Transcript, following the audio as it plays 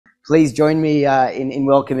Please join me in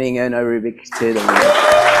welcoming Ernő Rubik to the room.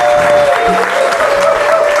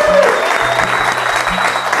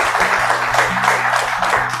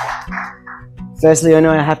 Firstly,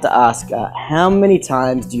 Ernő, I have to ask, how many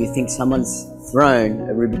times do you think someone's thrown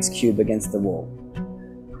a Rubik's Cube against the wall?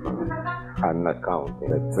 I'm not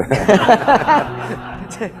counting.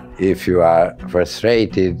 If you are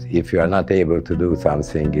frustrated, if you are not able to do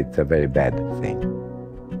something, it's a very bad thing.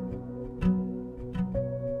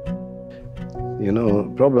 You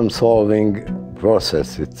know, problem-solving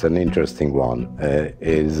process, it's an interesting one.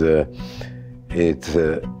 It's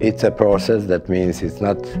a process that means it's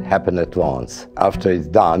not happened at once. After it's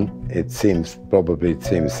done, it seems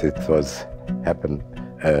it was happened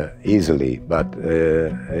easily, but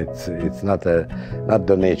it's not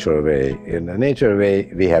the natural way. In the natural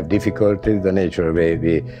way, we have difficulties. The natural way,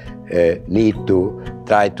 we need to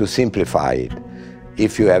try to simplify it.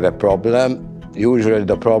 If you have a problem, usually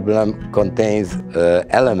the problem contains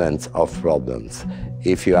elements of problems.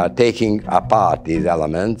 If you are taking apart these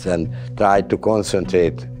elements and try to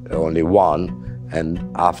concentrate only one, and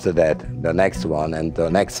after that the next one and the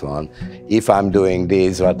next one, if I'm doing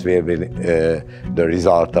this, what will be the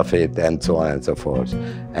result of it, and so on and so forth.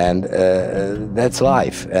 And that's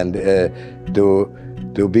life. And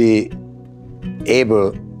to be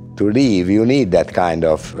able to live, you need that kind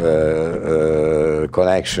of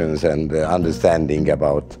connections and understanding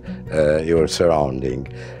about your surrounding.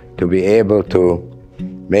 To be able to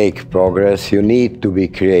make progress, you need to be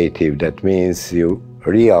creative. That means you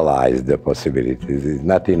realize the possibilities. It's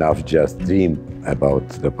not enough just dream about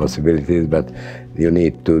the possibilities, but you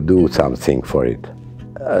need to do something for it.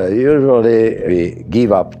 Usually we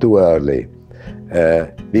give up too early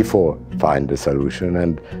before find the solution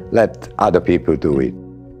and let other people do it.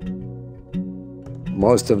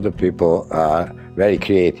 Most of the people are very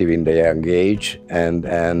creative in their young age, and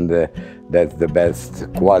that's the best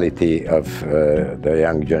quality of the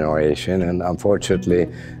young generation, and unfortunately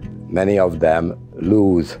many of them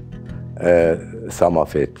lose some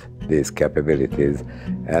of it, these capabilities,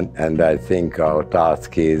 and I think our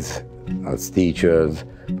task is, as teachers,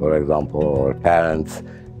 for example, or parents,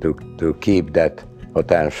 to keep that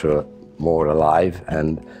potential more alive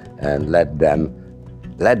and let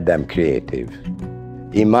them creative.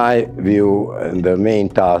 In my view, the main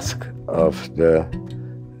task of the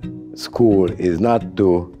school is not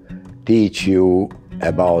to teach you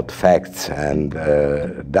about facts and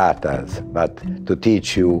data, but to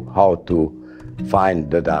teach you how to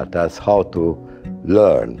find the data, how to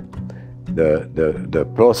learn. The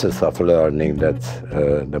process of learning, that's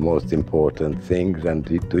the most important thing, and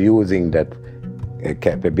to using that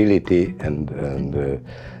capability and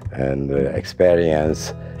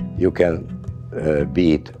experience, you can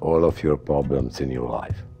beat all of your problems in your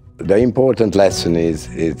life. The important lesson is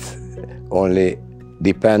it's only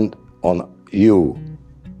depend on you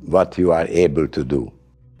what you are able to do.